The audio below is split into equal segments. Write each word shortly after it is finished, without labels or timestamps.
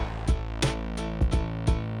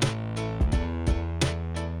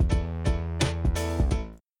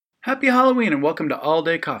Happy Halloween and welcome to All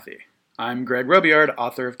Day Coffee. I'm Greg Robillard,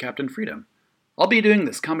 author of Captain Freedom. I'll be doing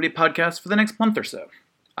this comedy podcast for the next month or so.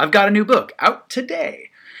 I've got a new book out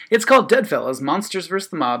today. It's called Deadfellas, Monsters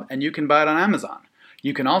vs. the Mob, and you can buy it on Amazon.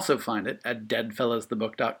 You can also find it at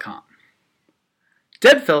deadfellasthebook.com.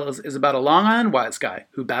 Deadfellas is about a Long Island wise guy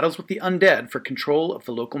who battles with the undead for control of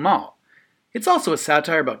the local mall. It's also a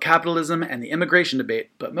satire about capitalism and the immigration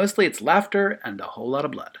debate, but mostly it's laughter and a whole lot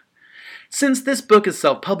of blood. Since this book is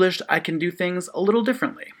self-published, I can do things a little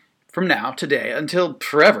differently. From now, today, until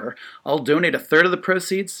forever, I'll donate a third of the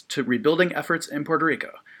proceeds to rebuilding efforts in Puerto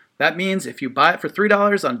Rico. That means if you buy it for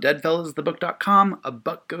 $3 on deadfellasthebook.com, a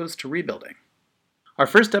buck goes to rebuilding. Our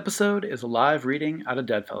first episode is a live reading out of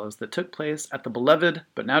Deadfellas that took place at the beloved,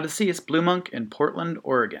 but now deceased, Blue Monk in Portland,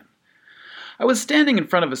 Oregon. I was standing in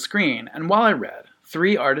front of a screen, and while I read,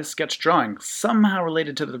 3 artists sketched drawings somehow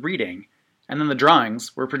related to the reading, and then the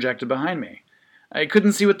drawings were projected behind me. I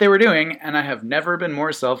couldn't see what they were doing, and I have never been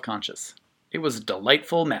more self-conscious. It was a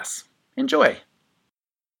delightful mess. Enjoy!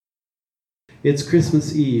 It's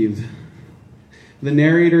Christmas Eve. The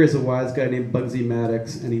narrator is a wise guy named Bugsy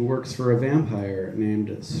Maddox, and he works for a vampire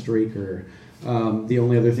named Straker. The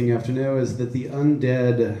only other thing you have to know is that the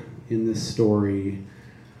undead in this story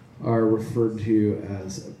are referred to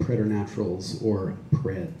as preternaturals or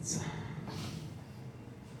preds.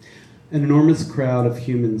 An enormous crowd of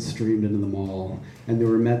humans streamed into the mall, and they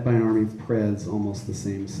were met by an army of preds almost the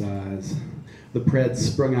same size. The preds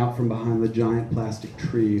sprung out from behind the giant plastic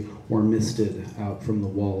tree or misted out from the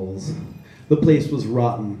walls. The place was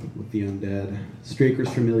rotten with the undead. Straker's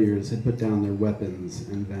familiars had put down their weapons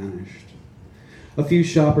and vanished. A few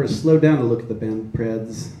shoppers slowed down to look at the band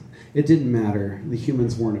preds. It didn't matter. The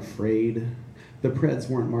humans weren't afraid. The preds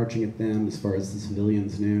weren't marching at them as far as the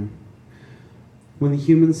civilians knew. When the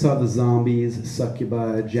humans saw the zombies,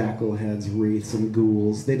 succubi, jackal heads, wraiths, and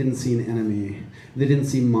ghouls, they didn't see an enemy. They didn't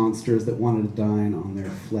see monsters that wanted to dine on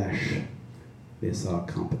their flesh. They saw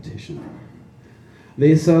competition.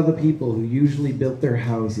 They saw the people who usually built their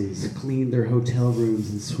houses, cleaned their hotel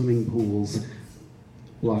rooms and swimming pools,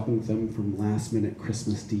 blocking them from last-minute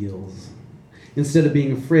Christmas deals. Instead of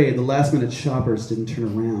being afraid, the last-minute shoppers didn't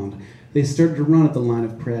turn around. They started to run at the line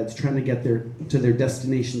of preds, trying to get to their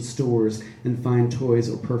destination stores and find toys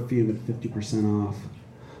or perfume at 50% off.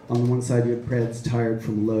 On the one side, you had preds tired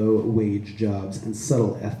from low-wage jobs and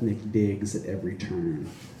subtle ethnic digs at every turn.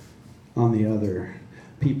 On the other,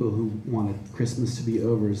 people who wanted Christmas to be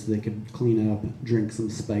over so they could clean up, drink some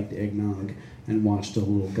spiked eggnog, and watch a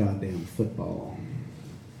little goddamn football.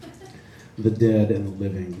 The dead and the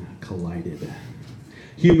living collided.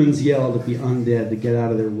 Humans yelled at the undead to get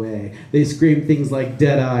out of their way. They screamed things like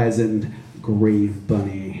dead eyes and grave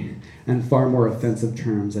bunny, and far more offensive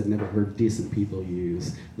terms I'd never heard decent people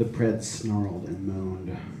use. The preds snarled and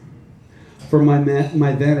moaned. From my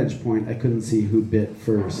vantage point, I couldn't see who bit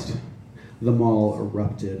first. The mall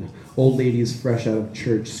erupted. Old ladies fresh out of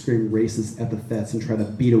church screamed racist epithets and tried to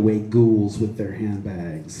beat away ghouls with their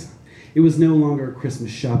handbags. It was no longer a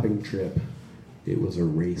Christmas shopping trip. It was a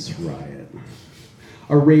race riot.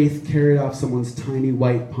 A wraith carried off someone's tiny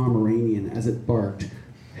white Pomeranian as it barked,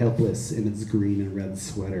 helpless in its green and red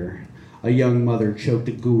sweater. A young mother choked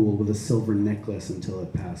a ghoul with a silver necklace until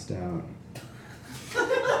it passed out.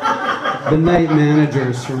 The night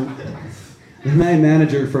manager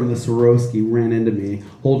from the Swarovski ran into me,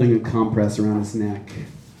 holding a compress around his neck.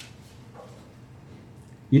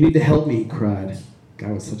 "You need to help me," he cried.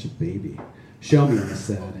 Guy was such a baby. "Show me," I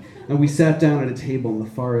said. And we sat down at a table on the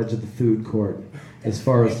far edge of the food court, as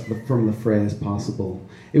far as from the fray as possible.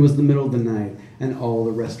 It was the middle of the night, and all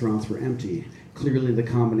the restaurants were empty. Clearly the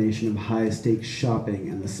combination of high-stakes shopping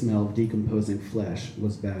and the smell of decomposing flesh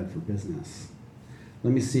was bad for business.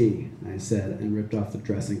 "Let me see," I said, and ripped off the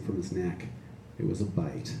dressing from his neck. It was a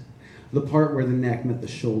bite. The part where the neck met the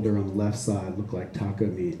shoulder on the left side looked like taco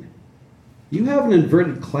meat. "You have an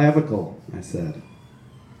inverted clavicle," I said.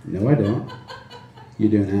 "No, I don't." "You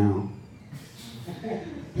do now."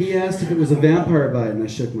 He asked if it was a vampire bite, and I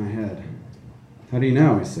shook my head. "How do you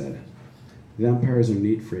know?" I said. "Vampires are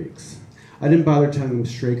neat freaks." I didn't bother telling him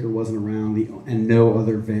Straker wasn't around and no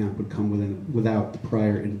other vamp would come without the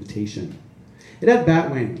prior invitation. "It had bat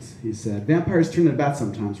wings," he said. "Vampires turn into bats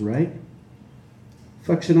sometimes, right?"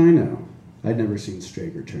 "Fuck should I know?" I'd never seen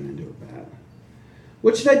Straker turn into a bat.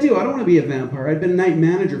 "What should I do? I don't want to be a vampire. I've been night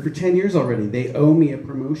manager for 10 years already. They owe me a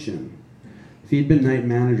promotion." If he'd been night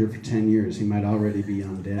manager for 10 years, he might already be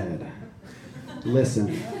undead.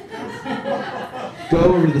 "Listen, go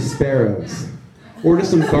over to the Sparrows, order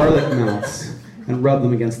some garlic melts, and rub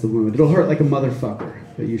them against the wound. It'll hurt like a motherfucker,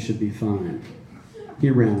 but you should be fine." He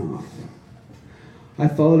ran off. I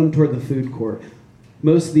followed him toward the food court.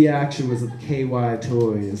 Most of the action was at KY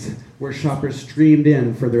Toys, where shoppers streamed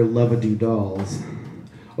in for their Love-A-Doo dolls.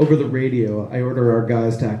 Over the radio, I ordered our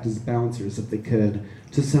guys to act as bouncers if they could,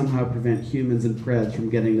 to somehow prevent humans and Preds from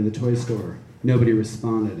getting to the toy store. Nobody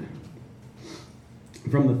responded.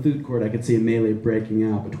 From the food court, I could see a melee breaking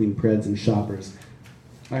out between Preds and shoppers.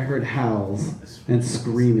 I heard howls and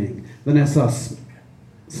screaming. Then I saw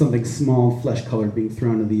something small and flesh-colored being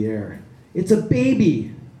thrown into the air. "It's a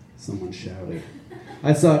baby!" someone shouted.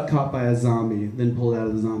 I saw it caught by a zombie, then pulled out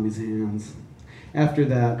of the zombie's hands. After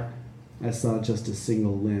that, I saw just a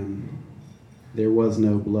single limb. There was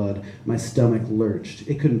no blood. My stomach lurched.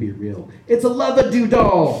 It couldn't be real. "It's a Love-A-Doo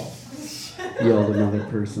doll!" yelled another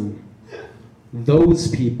person. "Those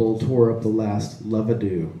people tore up the last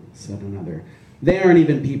Love-A-Doo," said another. "They aren't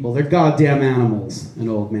even people. They're goddamn animals," an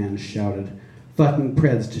old man shouted. "Fucking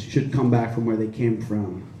Preds should come back from where they came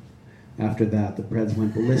from." After that, the Preds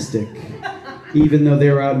went ballistic. Even though they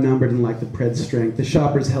were outnumbered and lacked the Preds' strength, the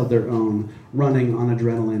shoppers held their own, running on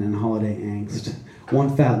adrenaline and holiday angst.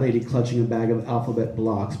 One fat lady clutching a bag of alphabet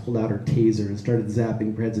blocks pulled out her taser and started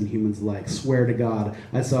zapping Preds and humans alike. Swear to God,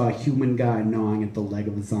 I saw a human guy gnawing at the leg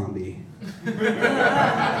of a zombie.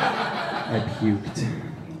 I puked.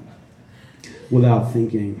 Without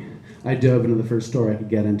thinking, I dove into the first store I could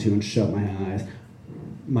get into and shut my eyes.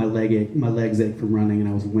 My legs ached from running and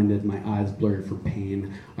I was winded, my eyes blurred from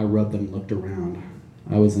pain. I rubbed them and looked around.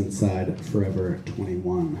 I was inside Forever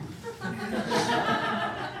 21.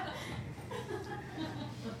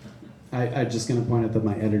 I'm just going to point out that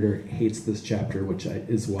my editor hates this chapter, which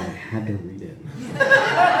is why I had to read it.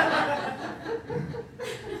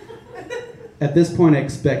 At this point, I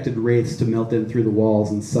expected wraiths to melt in through the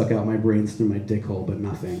walls and suck out my brains through my dick hole, but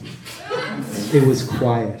nothing. It was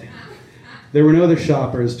quiet. There were no other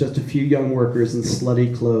shoppers, just a few young workers in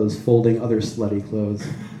slutty clothes folding other slutty clothes.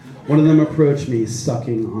 One of them approached me,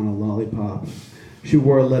 sucking on a lollipop. She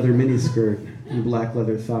wore a leather miniskirt and black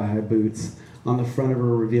leather thigh-high boots. On the front of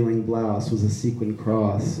her revealing blouse was a sequin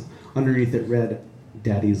cross. Underneath it read,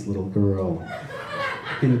 "Daddy's Little Girl,"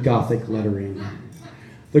 in Gothic lettering.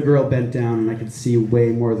 The girl bent down and I could see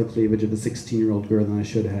way more of the cleavage of a 16-year-old girl than I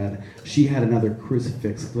should have. She had another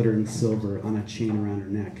crucifix glittering silver on a chain around her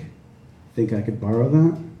neck. "Think I could borrow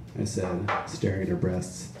that?" I said, staring at her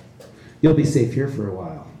breasts. "You'll be safe here for a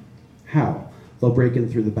while." "How?" "They'll break in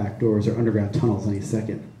through the back doors or underground tunnels any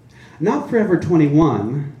second." "Not Forever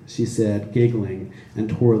 21, she said, giggling and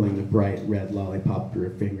twirling the bright red lollipop through her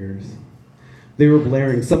fingers. They were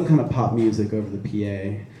blaring some kind of pop music over the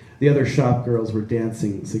PA. The other shop girls were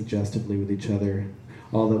dancing suggestively with each other.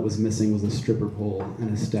 All that was missing was a stripper pole and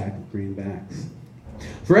a stack of greenbacks.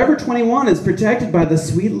 "Forever 21 is protected by the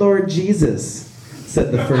sweet Lord Jesus,"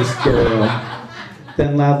 said the first girl,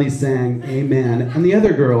 then loudly sang, "Amen," and the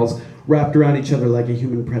other girls, wrapped around each other like a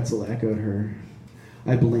human pretzel, echoed her.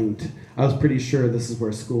 I blinked. I was pretty sure this is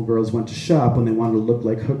where schoolgirls went to shop when they wanted to look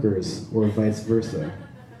like hookers, or vice versa.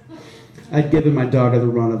 I'd given my daughter the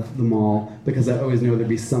run of the mall because I always knew there'd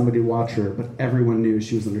be somebody to watch her, but everyone knew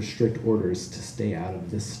she was under strict orders to stay out of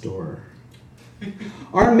this store.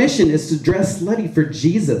 "Our mission is to dress slutty for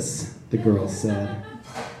Jesus," the girl said.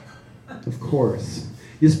 Of course.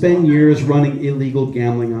 You spend years running illegal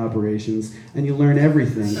gambling operations, and you learn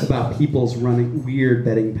everything about people's running weird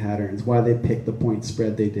betting patterns, why they picked the point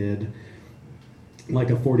spread they did. Like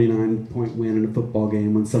a 49-point win in a football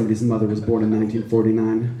game when somebody's mother was born in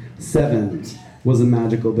 1949. 7 was a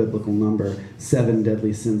magical biblical number. 7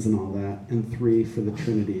 deadly sins and all that. And 3 for the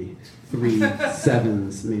Trinity. 3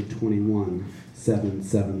 sevens made 21.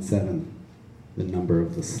 777, the number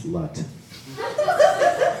of the slut.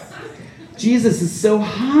 "Jesus is so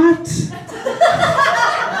hot,"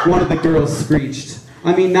 one of the girls screeched.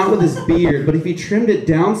 "I mean, not with his beard, but if he trimmed it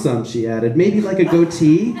down some," she added. "Maybe like a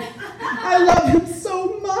goatee." "I love him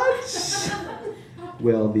so much,"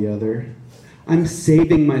 wailed the other. "I'm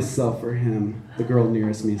saving myself for him," the girl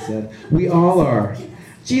nearest me said. "We all are."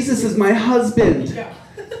 "Jesus is my husband,"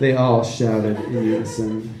 they all shouted in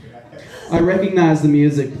unison. I recognized the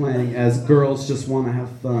music playing as Girls Just Want to Have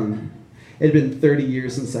Fun. It had been 30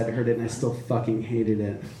 years since I'd heard it, and I still fucking hated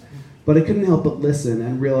it. But I couldn't help but listen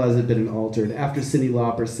and realize it had been altered. After Cyndi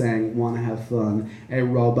Lauper sang "Wanna Have Fun," a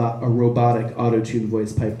robotic auto-tune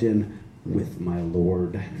voice piped in, "With my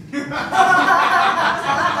Lord."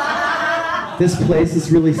 "This place is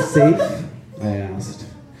really safe?" I asked.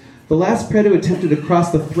 The last Pred who attempted to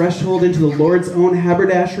cross the threshold into the Lord's own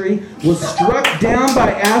haberdashery was struck down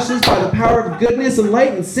by ashes by the power of goodness and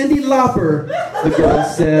light and Cyndi Lauper, the girl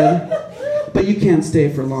said. "But you can't stay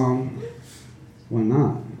for long." "Why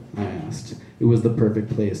not?" I asked. It was the perfect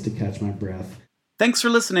place to catch my breath. Thanks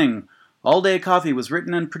for listening. All Day Coffee was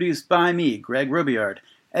written and produced by me, Greg Robillard,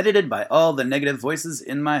 edited by all the negative voices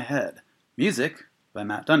in my head. Music by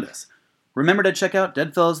Matt Dundas. Remember to check out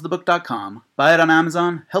deadfellowsthebook.com, buy it on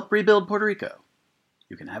Amazon, help rebuild Puerto Rico.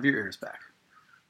 You can have your ears back.